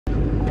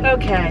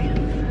Okay.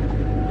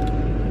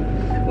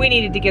 We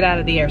needed to get out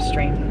of the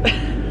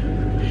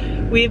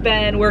Airstream. We've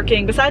been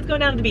working, besides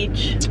going down to the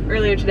beach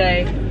earlier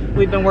today,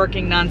 we've been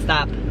working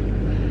nonstop.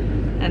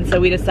 And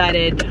so we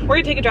decided we're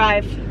gonna take a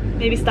drive,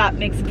 maybe stop,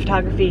 make some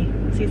photography,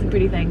 see some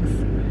pretty things.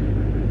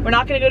 We're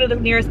not gonna go to the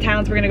nearest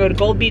towns. We're gonna go to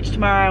Gold Beach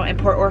tomorrow and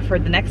Port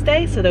Orford the next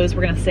day, so those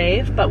we're gonna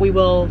save, but we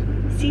will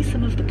see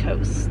some of the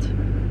coast.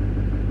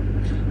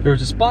 There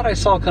was a spot I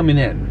saw coming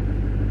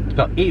in. It's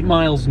about 8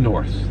 miles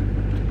north.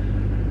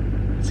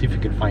 Let's see if we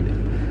can find it.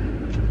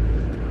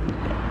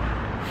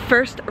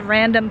 First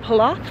random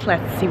pull-off,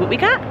 let's see what we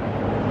got.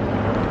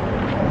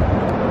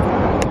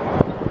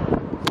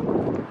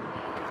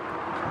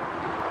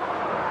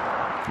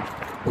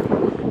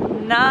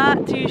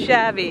 Not too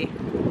shabby.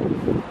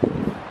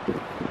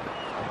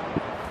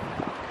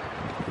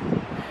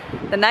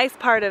 The nice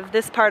part of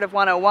this part of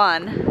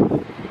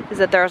 101 is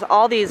that there's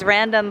all these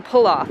random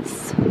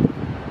pull-offs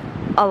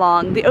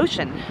along the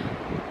ocean.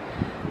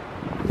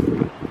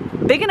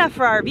 Big enough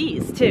for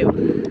RVs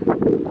too.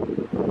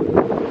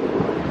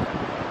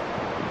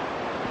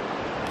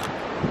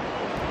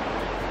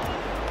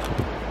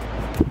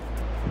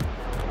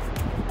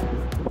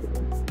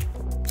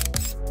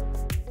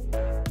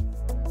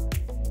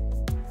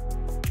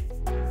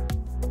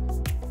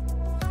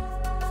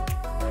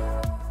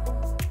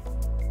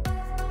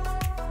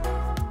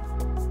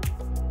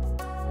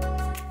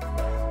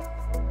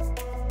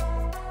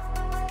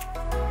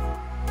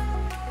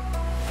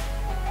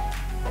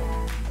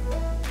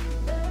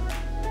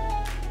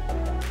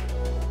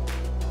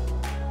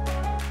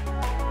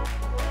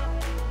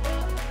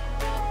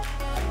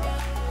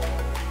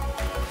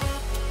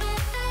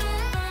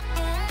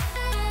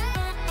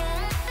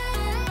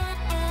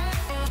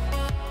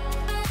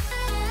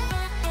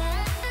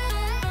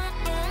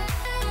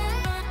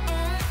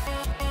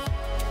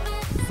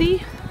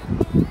 See?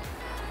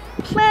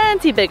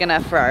 Plenty big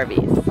enough for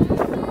RVs.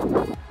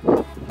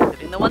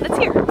 Including the one that's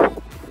here.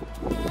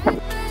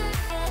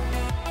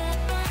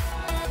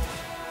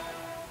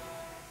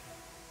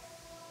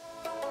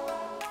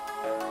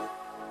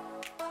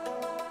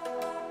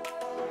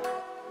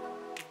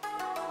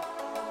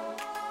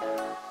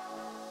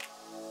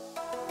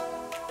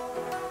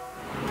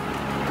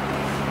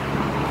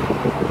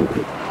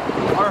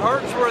 Our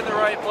hearts were in the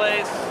right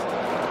place,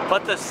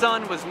 but the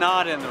sun was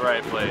not in the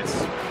right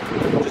place.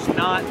 Just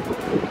not.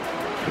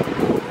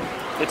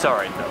 It's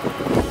alright though.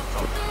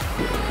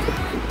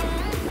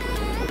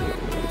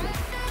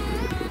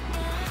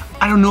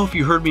 I don't know if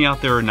you heard me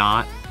out there or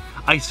not.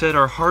 I said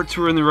our hearts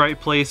were in the right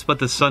place, but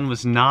the sun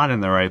was not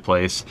in the right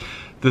place.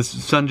 The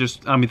sun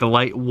just, I mean, the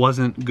light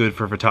wasn't good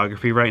for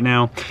photography right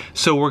now.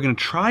 So we're gonna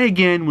try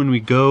again when we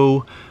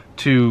go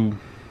to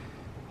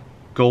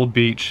Gold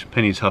Beach,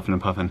 Penny's huffing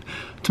and puffing,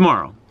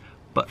 tomorrow.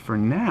 But for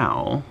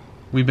now,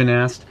 we've been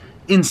asked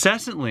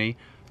incessantly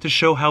to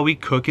show how we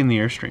cook in the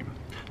Airstream.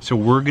 So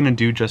we're gonna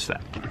do just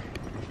that.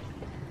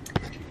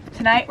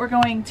 Tonight we're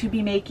going to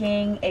be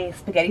making a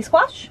spaghetti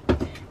squash.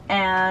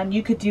 And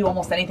you could do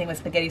almost anything with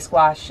spaghetti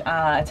squash,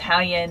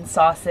 Italian,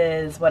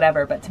 sauces,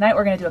 whatever. But tonight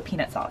we're gonna do a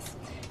peanut sauce.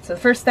 So the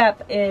first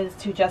step is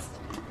to just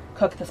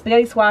cook the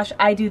spaghetti squash.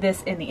 I do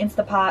this in the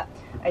Instapot.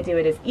 I do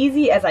it as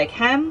easy as I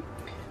can,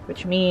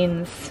 which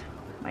means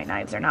my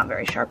knives are not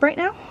very sharp right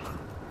now.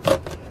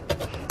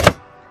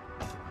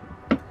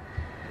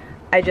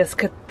 I just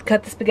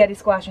cut the spaghetti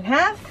squash in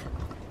half,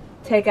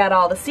 take out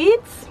all the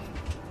seeds.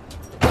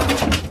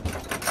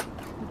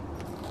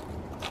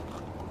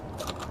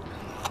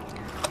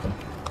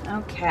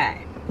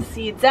 Okay,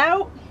 seeds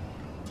out.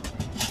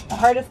 The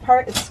hardest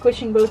part is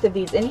squishing both of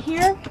these in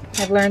here.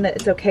 I've learned that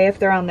it's okay if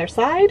they're on their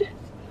side.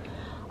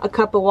 A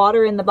cup of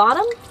water in the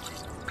bottom.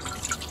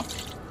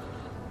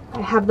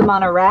 I have them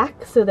on a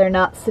rack so they're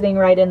not sitting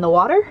right in the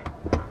water.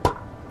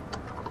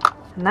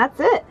 And that's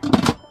it.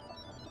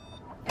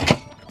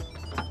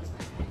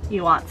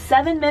 You want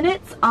 7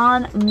 minutes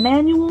on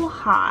manual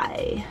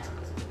high.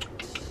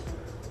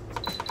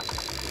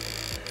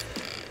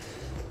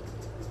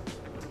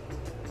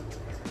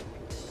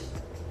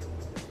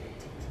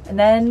 And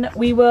then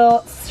we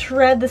will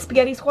shred the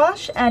spaghetti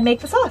squash and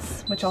make the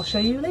sauce, which I'll show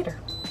you later.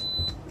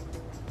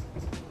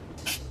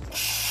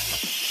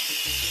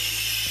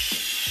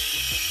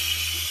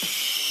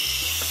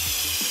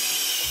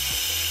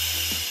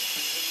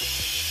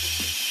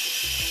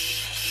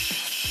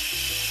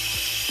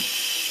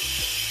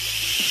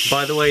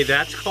 By the way,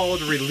 that's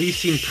called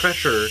releasing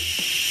pressure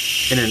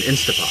in an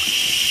Instapot.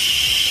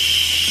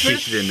 In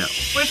case you didn't know.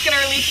 We're just gonna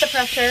release the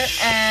pressure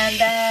and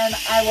then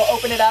I will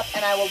open it up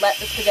and I will let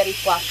the spaghetti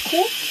squash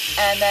cool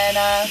and then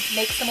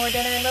make some more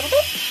dinner in a little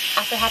bit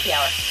after happy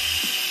hour.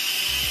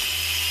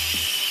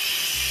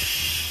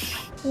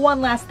 One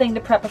last thing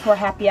to prep before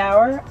happy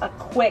hour, a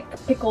quick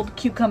pickled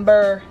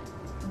cucumber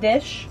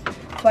dish.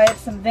 So I have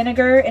some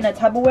vinegar in a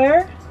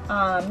Tupperware.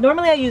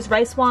 Normally I use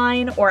rice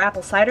wine or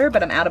apple cider,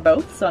 but I'm out of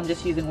both, so I'm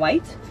just using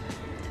white.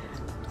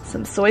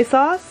 Some soy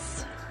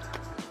sauce.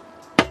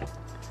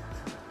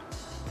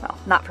 Well,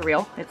 not for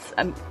real. It's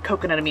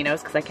coconut aminos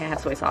because I can't have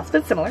soy sauce, but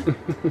it's similar.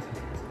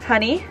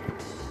 Honey.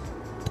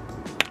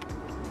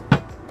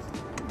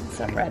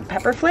 some red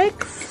pepper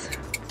flakes.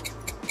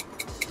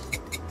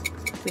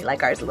 We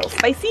like ours a little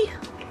spicy.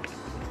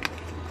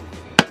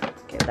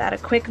 Give that a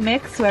quick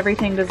mix so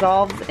everything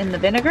dissolves in the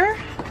vinegar.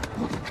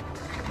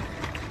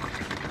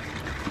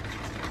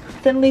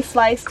 Thinly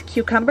sliced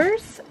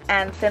cucumbers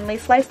and thinly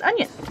sliced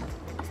onion.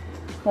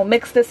 We'll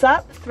mix this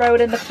up, throw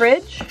it in the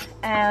fridge,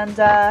 and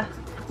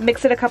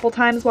mix it a couple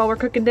times while we're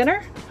cooking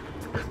dinner,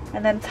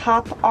 and then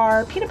top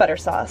our peanut butter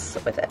sauce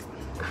with it.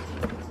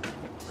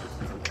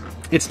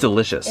 It's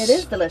delicious. It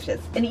is delicious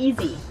and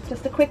easy.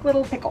 Just a quick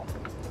little pickle.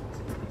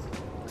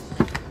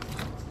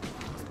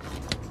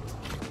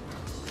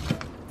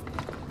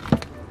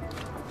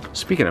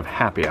 Speaking of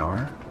happy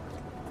hour,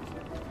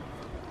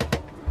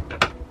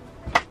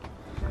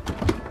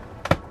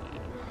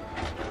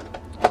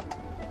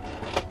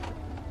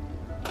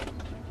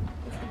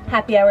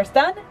 happy hour's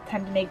done.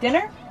 Time to make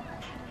dinner.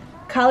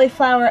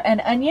 Cauliflower and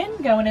onion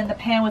going in the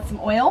pan with some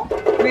oil.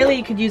 Really,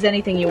 you could use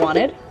anything you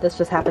wanted. This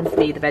just happens to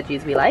be the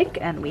veggies we like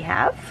and we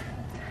have.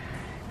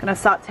 Gonna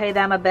saute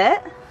them a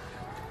bit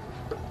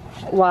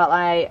while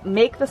I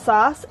make the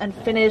sauce and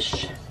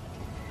finish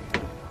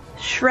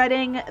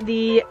shredding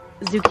the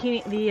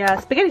zucchini, the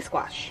spaghetti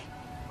squash.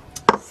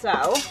 So,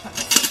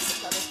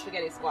 let's cut the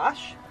spaghetti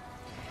squash.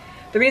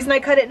 The reason I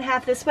cut it in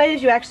half this way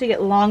is you actually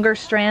get longer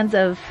strands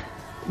of,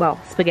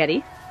 well,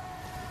 spaghetti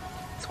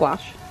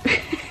squash.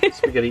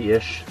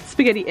 spaghetti-ish.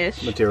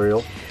 Spaghetti-ish.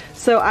 Material.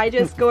 So I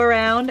just go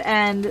around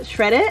and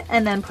shred it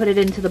and then put it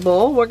into the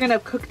bowl. We're gonna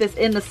cook this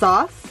in the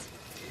sauce,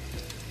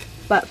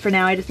 but for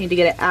now I just need to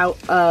get it out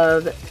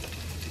of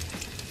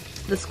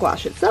the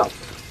squash itself.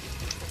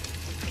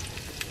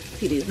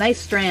 See these nice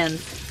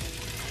strands.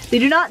 They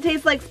do not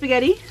taste like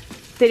spaghetti.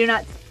 They do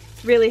not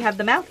really have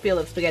the mouthfeel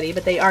of spaghetti,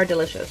 but they are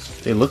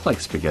delicious. They look like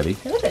spaghetti.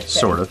 They look like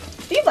sort of.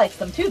 Steve likes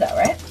them too though,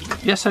 right?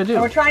 Yes, I do.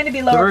 And we're trying to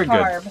be lower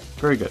carb. Good.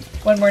 Very good.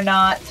 When we're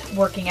not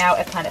working out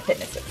at Planet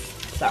Fitnesses.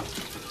 So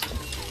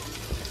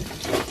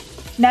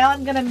now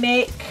I'm gonna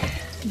make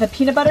the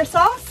peanut butter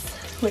sauce,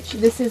 which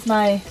this is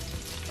my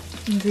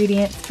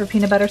ingredients for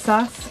peanut butter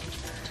sauce,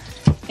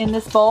 in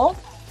this bowl,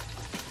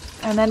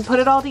 and then put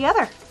it all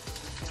together.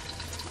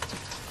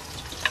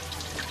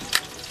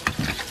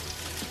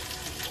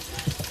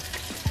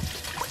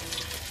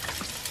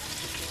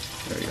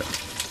 There you go.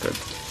 Good.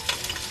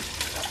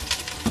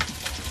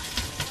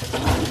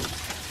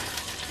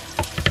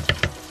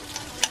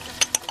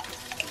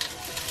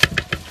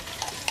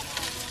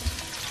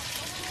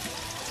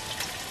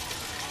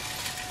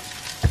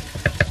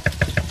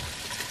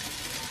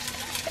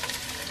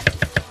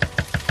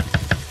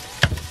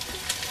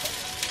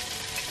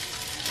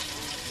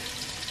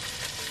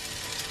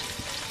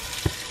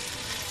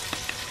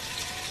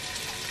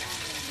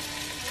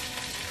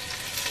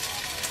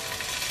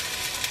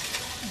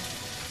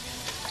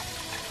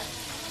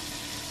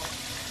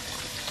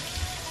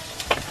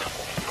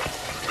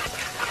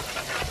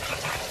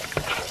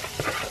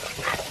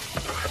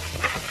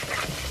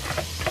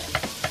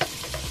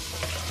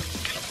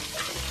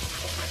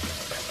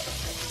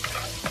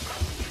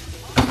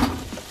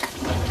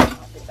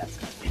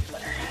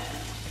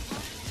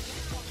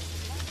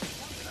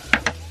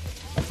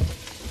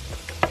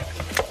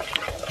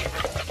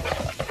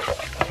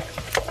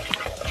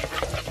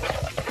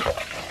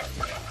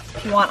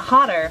 If you want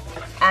hotter,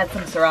 add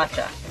some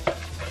sriracha.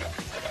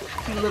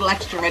 Put a little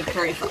extra red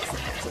curry sauce in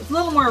there. So it's a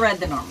little more red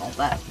than normal,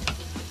 but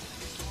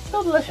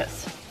still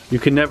delicious. You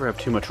can never have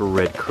too much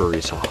red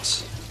curry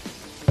sauce.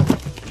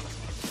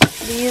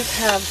 These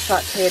have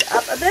sauteed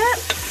up a bit.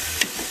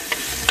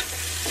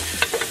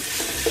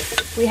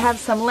 We have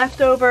some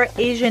leftover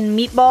Asian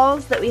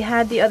meatballs that we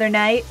had the other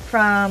night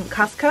from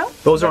Costco.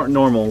 Those aren't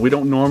normal. We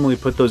don't normally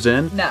put those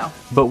in. No.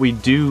 But we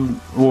do,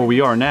 well,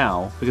 we are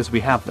now because we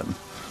have them.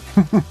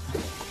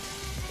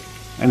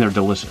 And they're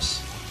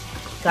delicious.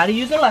 Gotta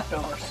use our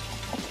leftovers.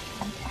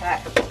 Okay.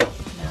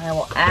 Now I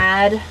will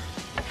add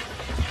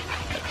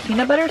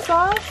peanut butter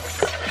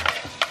sauce.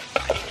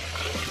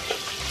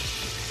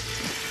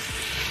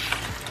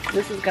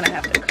 This is gonna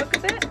have to cook a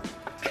bit.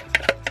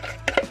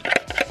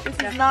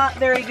 This is not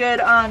very good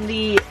on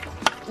the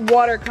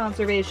water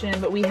conservation,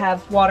 but we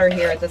have water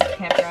here at this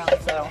campground,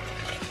 so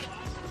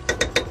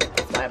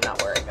that's why I'm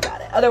not worrying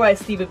about it. Otherwise,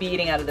 Steve would be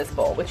eating out of this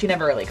bowl, which he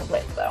never really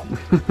complains though.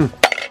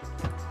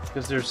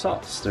 Because there's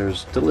sauce.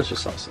 There's delicious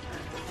sauce in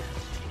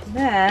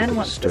there. Then,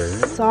 once the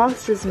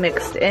sauce is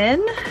mixed in,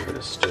 Give it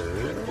a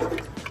stir.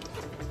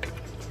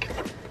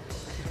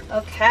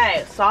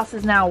 okay, sauce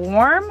is now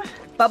warm,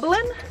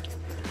 bubbling.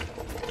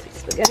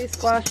 Spaghetti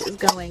squash is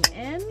going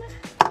in.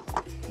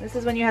 This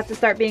is when you have to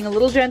start being a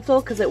little gentle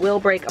because it will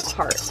break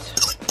apart.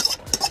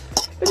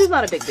 Which is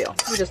not a big deal.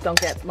 You just don't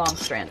get long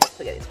strands of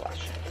spaghetti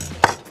squash.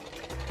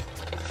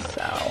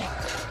 So.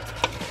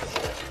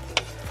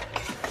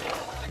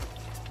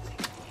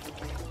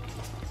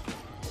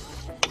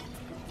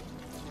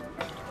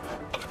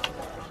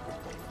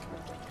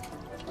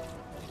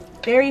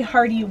 Very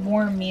hearty,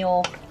 warm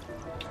meal.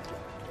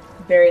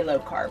 Very low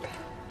carb.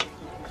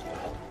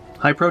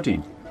 High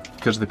protein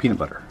because of the peanut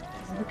butter.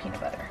 This is the peanut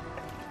butter.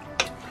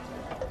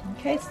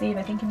 Okay, Steve,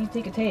 I think you need to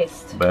take a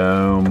taste.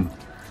 Boom.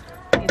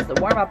 Needs to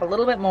warm up a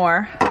little bit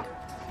more.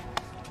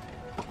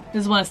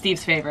 This is one of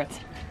Steve's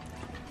favorites.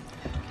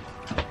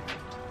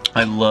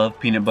 I love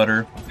peanut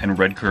butter and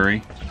red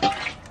curry.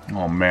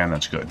 Oh man,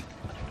 that's good.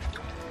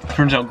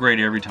 Turns out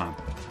great every time.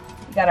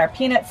 We got our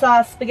peanut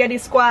sauce spaghetti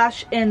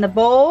squash in the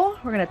bowl.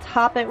 We're gonna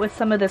top it with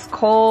some of this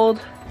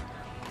cold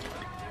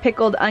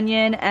pickled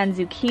onion and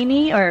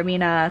zucchini, or I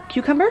mean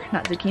cucumber,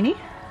 not zucchini.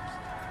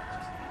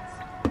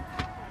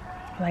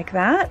 Like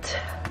that.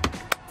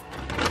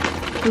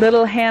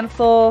 Little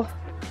handful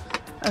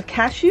of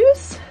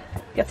cashews.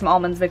 Get some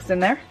almonds mixed in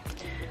there.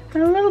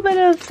 And a little bit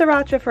of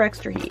sriracha for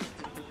extra heat.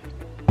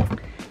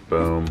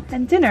 Boom.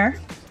 And dinner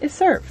is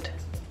served.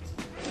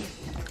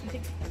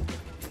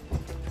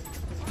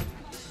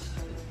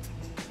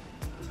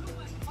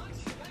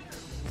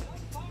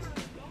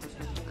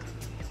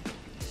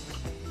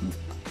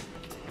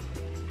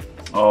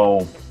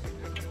 Oh,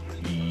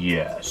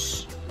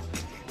 yes.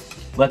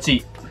 Let's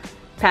eat.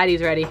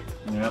 Patty's ready.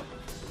 Yep.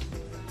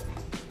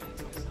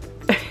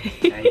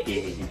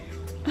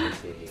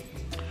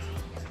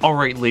 All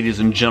right, ladies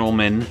and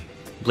gentlemen.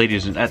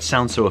 That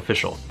sounds so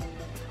official.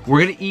 We're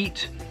gonna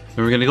eat,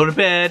 then we're gonna go to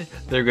bed,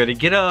 then we're gonna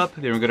get up,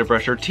 then we're gonna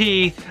brush our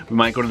teeth, we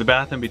might go to the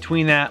bathroom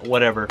between that,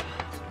 whatever.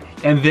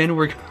 And then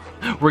we're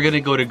gonna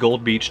go to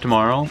Gold Beach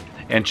tomorrow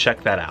and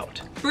check that out.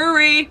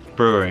 Brewery.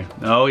 Brewery.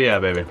 Oh yeah,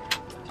 baby.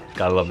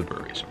 Gotta love the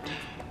breweries.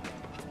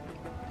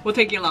 We'll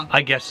take you along.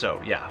 I guess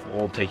so, yeah.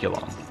 We'll take you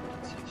along.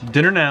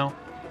 Dinner now.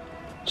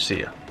 See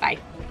ya. Bye.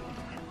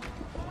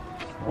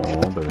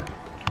 Oh, baby.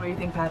 What do you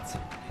think, Pats?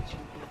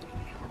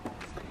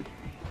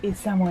 Is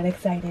someone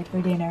excited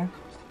for dinner?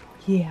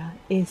 Yeah,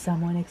 is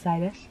someone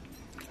excited?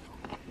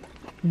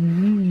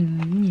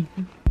 Mm-hmm.